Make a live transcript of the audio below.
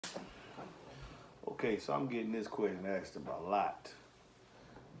Okay, so I'm getting this question asked about a lot.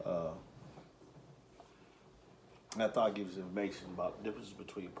 Uh, I thought I'd give you some information about the differences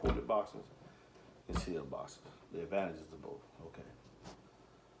between ported boxes and sealed boxes, the advantages of both. Okay.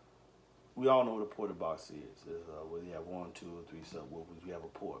 We all know what a ported box is. It's whether you have one, two, or three subwoofers, you have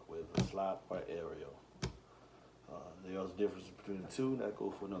a port, whether it's a slot or aerial. There's differences between the two, and that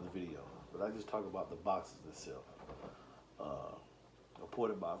goes for another video. But I just talk about the boxes itself. A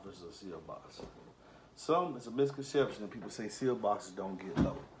ported box versus a sealed box. It's a misconception that people say sealed boxes don't get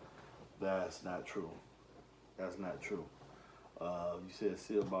low. That's not true. That's not true. You said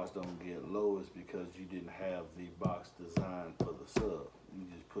sealed box don't get low is because you didn't have the box designed for the sub. You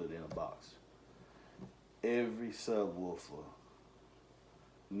just put it in a box. Every subwoofer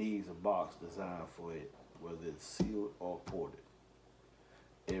needs a box designed for it, whether it's sealed or ported.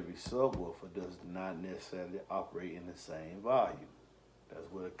 Every subwoofer does not necessarily operate in the same volume.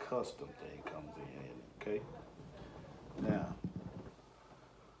 That's where the custom thing comes in, okay? Now,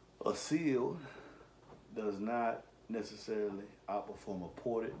 a sealed does not necessarily outperform a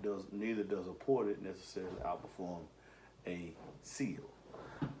ported, neither does a ported necessarily outperform a sealed.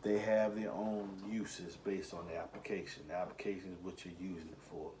 They have their own uses based on the application. The application is what you're using it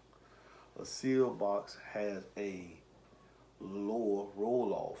for. A sealed box has a lower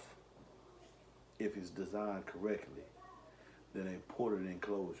roll-off if it's designed correctly than a ported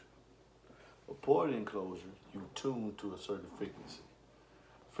enclosure. A ported enclosure, you tune to a certain frequency.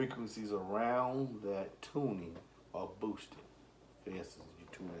 Frequencies around that tuning are boosted. For instance, you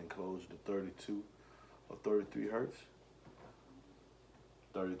tune an enclosure to 32 or 33 hertz,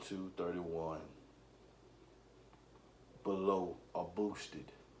 32, 31 below are boosted.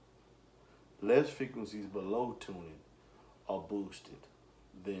 Less frequencies below tuning are boosted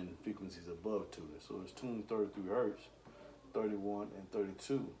than frequencies above tuning. So it's tuned 33 hertz, 31 and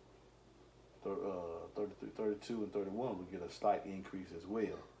 32. 32 and 31 will get a slight increase as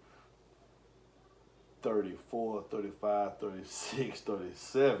well. 34, 35, 36,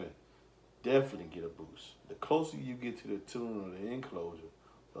 37 definitely get a boost. The closer you get to the tuning of the enclosure,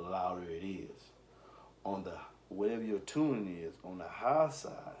 the louder it is. On the whatever your tuning is, on the high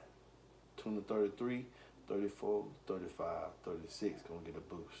side, tuning 33, 34, 35, 36 gonna get a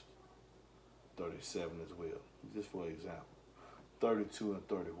boost. 37 as well, just for example. 32 and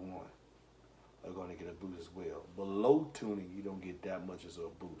 31 are gonna get a boost as well. Below tuning, you don't get that much as a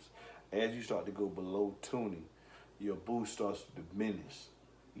boost. As you start to go below tuning, your boost starts to diminish,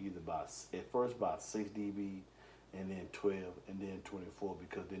 either at first by 6 dB, and then 12, and then 24,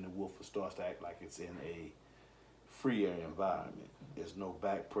 because then the woofer starts to act like it's in a free air environment. There's no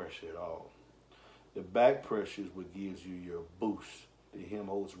back pressure at all. The back pressure is what gives you your boost, the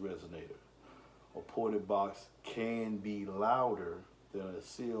Helmholtz resonator. A ported box can be louder than a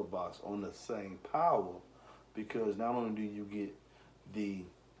sealed box on the same power, because not only do you get the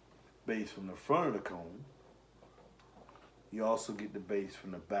bass from the front of the cone, you also get the bass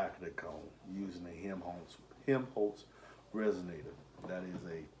from the back of the cone using a Helmholtz resonator. That is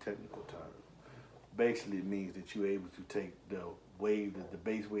a technical term. Basically, it means that you're able to take the wave, that the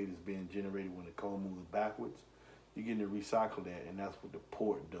bass wave is being generated when the cone moves backwards. You're getting to recycle that, and that's what the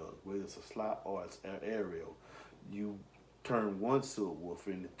port does. Whether it's a slot or it's an aerial, you turn one subwoofer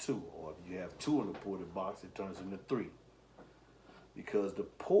into two, or if you have two in the ported box, it turns into three. Because the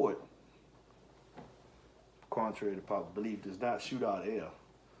port, contrary to popular belief, does not shoot out air.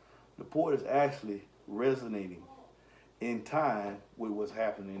 The port is actually resonating in time with what's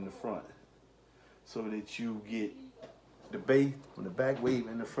happening in the front, so that you get the bass from the back wave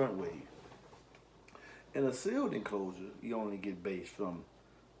and the front wave. In a sealed enclosure, you only get bass from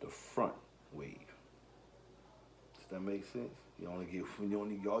the front wave. Does that make sense?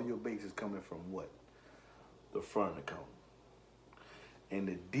 All your bass is coming from what? The front of the cone. And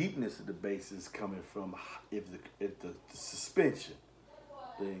the deepness of the bass is coming from if the suspension,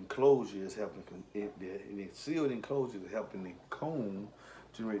 the enclosure is helping, the sealed enclosure is helping the cone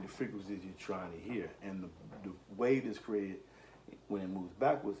generate the frequencies you're trying to hear. And the wave that's created when it moves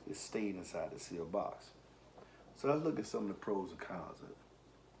backwards is stayed inside the sealed box. So let's look at some of the pros and cons of it.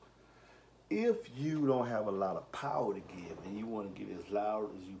 If you don't have a lot of power to give and you want to get as loud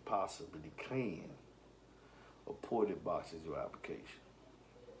as you possibly can, a ported box is your application.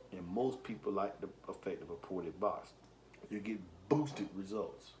 And most people like the effect of a ported box. You get boosted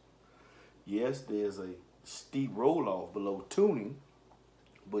results. Yes, there's a steep roll-off below tuning,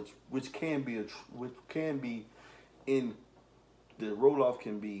 which can be the roll-off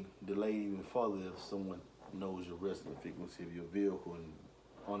can be delayed even further if someone knows your resonant frequency of your vehicle and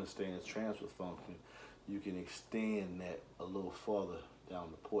understands transfer function. You can extend that a little further down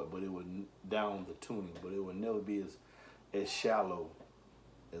the port, but it would down the tuning, but it would never be as shallow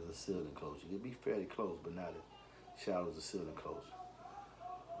as a sealed enclosure. It'd be fairly close, but not as shallow as a sealed enclosure.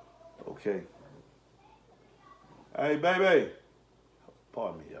 Okay. Hey, baby.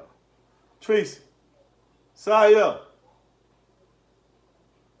 Pardon me, y'all. Tracy. Saya.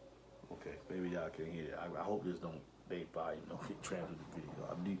 Okay, maybe y'all can hear it. I hope this don't, they volume don't get transferred to the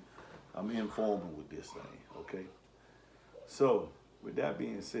video. I'm informal with this thing, okay? So, with that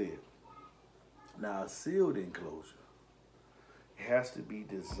being said, now a sealed enclosure has to be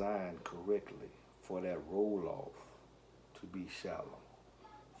designed correctly for that roll-off to be shallow,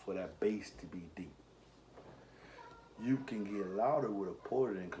 for that base to be deep. You can get louder with a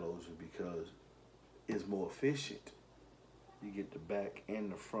ported enclosure because it's more efficient. You get the back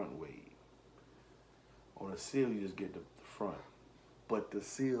and the front wave. On a seal, you just get the front. But the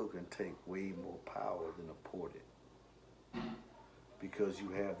seal can take way more power than a ported because you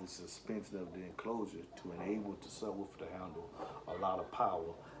have the suspension of the enclosure to enable the subwoofer to handle a lot of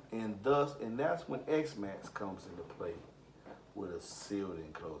power. And that's when X-Max comes into play with a sealed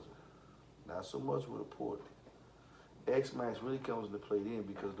enclosure. Not so much with a ported. X-Max really comes into play then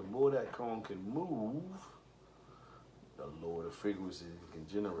because the more that cone can move, the lower the frequency you can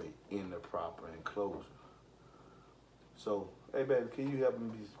generate in the proper enclosure. So, hey baby, can you help me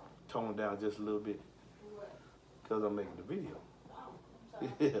tone down just a little bit? Because I'm making the video.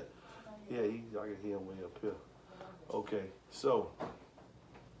 Yeah, I can hear him way up here. Okay, so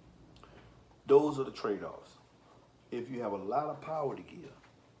those are the trade-offs. If you have a lot of power to give,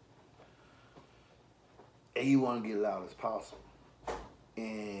 and you want to get loud as possible,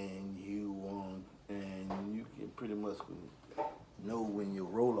 and you can pretty much know when your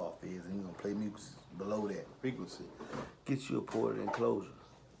roll-off is, and you're gonna play music below that frequency, get you a ported enclosure.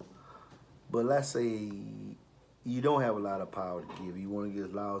 But let's say you don't have a lot of power to give, you want to get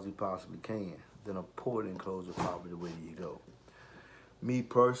as loud as you possibly can, then a ported enclosure is probably the way you go. Me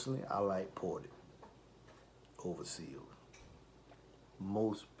personally, I like ported over sealed.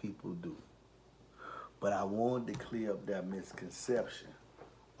 Most people do. But I wanted to clear up that misconception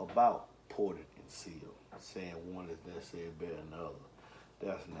about ported and sealed, saying one is necessarily better than the other.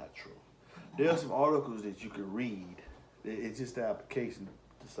 That's not true. There are some articles that you can read. It's just the application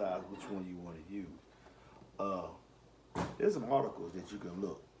decides which one you want to use. There's some articles that you can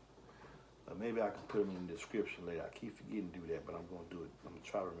look. Maybe I can put them in the description later. I keep forgetting to do that, but I'm going to do it. I'm going to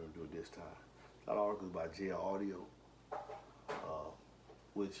try to remember to do it this time. A lot of articles by JL Audio,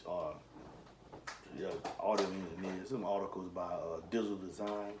 which are audio engineers. Some articles by Digital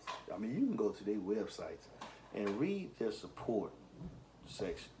Designs. I mean, you can go to their websites and read their support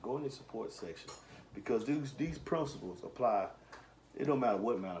section. Go in the support section because these principles apply. It don't matter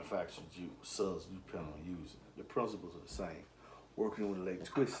what manufacturer subs you plan on using. The principles are the same. Working with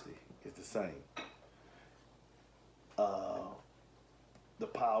electricity is the same. The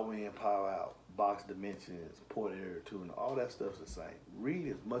power in, power out, box dimensions, port area tuning, all that stuff's the same. Read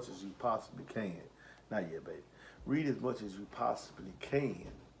as much as you possibly can. Not yet, baby. Read as much as you possibly can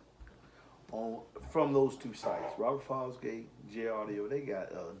from those two sites. Robert Fosgate, J Audio, they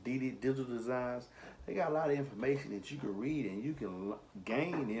got Digital Designs. They got a lot of information that you can read and you can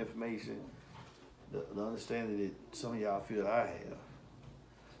gain the information, the understanding that some of y'all feel I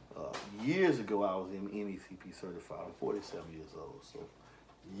have. Years ago, I was MECP certified. I'm 47 years old, so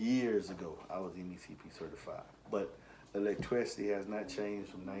years ago, I was MECP certified. But electricity has not changed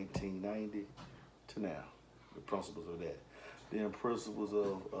from 1990 to now. The principles of that. Then principles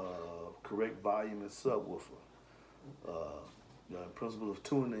of correct volume and subwoofer. The principles of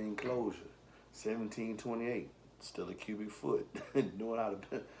tuning the enclosure. 1728, still a cubic foot. knowing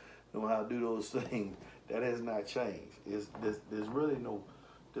how to do those things. That has not changed. There's really no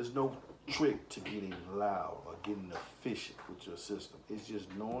trick to getting loud or getting efficient with your system. It's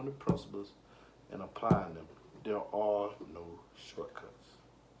just knowing the principles and applying them. There are no shortcuts.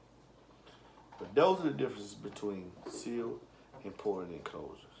 But those are the differences between sealed and ported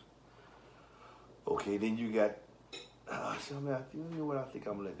enclosures. Okay, then you got, you know what, I think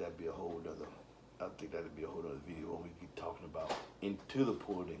I'm gonna let that be a whole nother, I think that'll be a whole other video when we keep talking about into the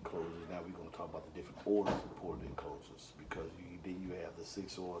ported enclosures. Now we're gonna talk about the different orders of ported enclosures because then you have the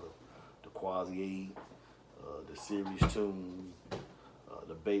 6th order, the quasi 8, the series tune,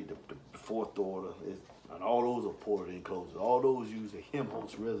 the 4th order, and all those are ported enclosures. All those use a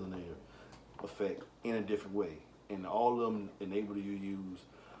Helmholtz resonator effect in a different way, and all of them enable you to use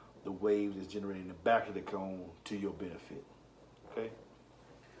the wave that's generated in the back of the cone to your benefit. Okay,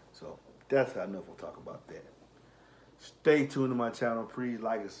 so that's enough. We'll talk about that. Stay tuned to my channel. Please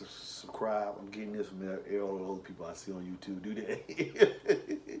like and subscribe. I'm getting this from all the other people I see on YouTube. Do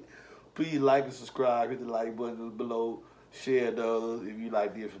that. Please like and subscribe. Hit the like button below. Share the others if you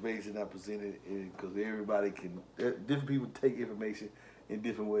like the information I presented. Because everybody can, different people take information in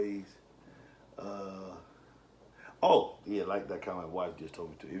different ways. Oh, yeah, like that comment my wife just told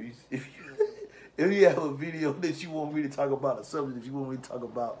me to. If you have a video that you want me to talk about, or something that you want me to talk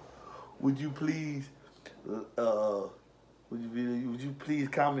about, would you please would you please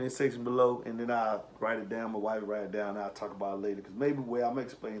comment in the section below, and then I'll write it down. My wife will write it down, and I'll talk about it later. Because maybe the way I'm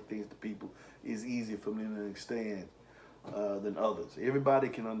explaining things to people is easier for me to understand than others. Everybody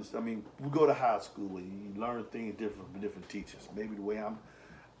can understand. I mean, we go to high school and you learn things different from different teachers. Maybe the way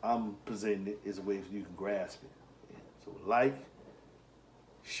I'm presenting it is a way you can grasp it. Yeah. So like,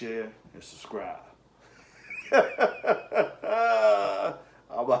 share, and subscribe. I'm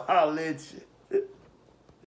going to holler at you.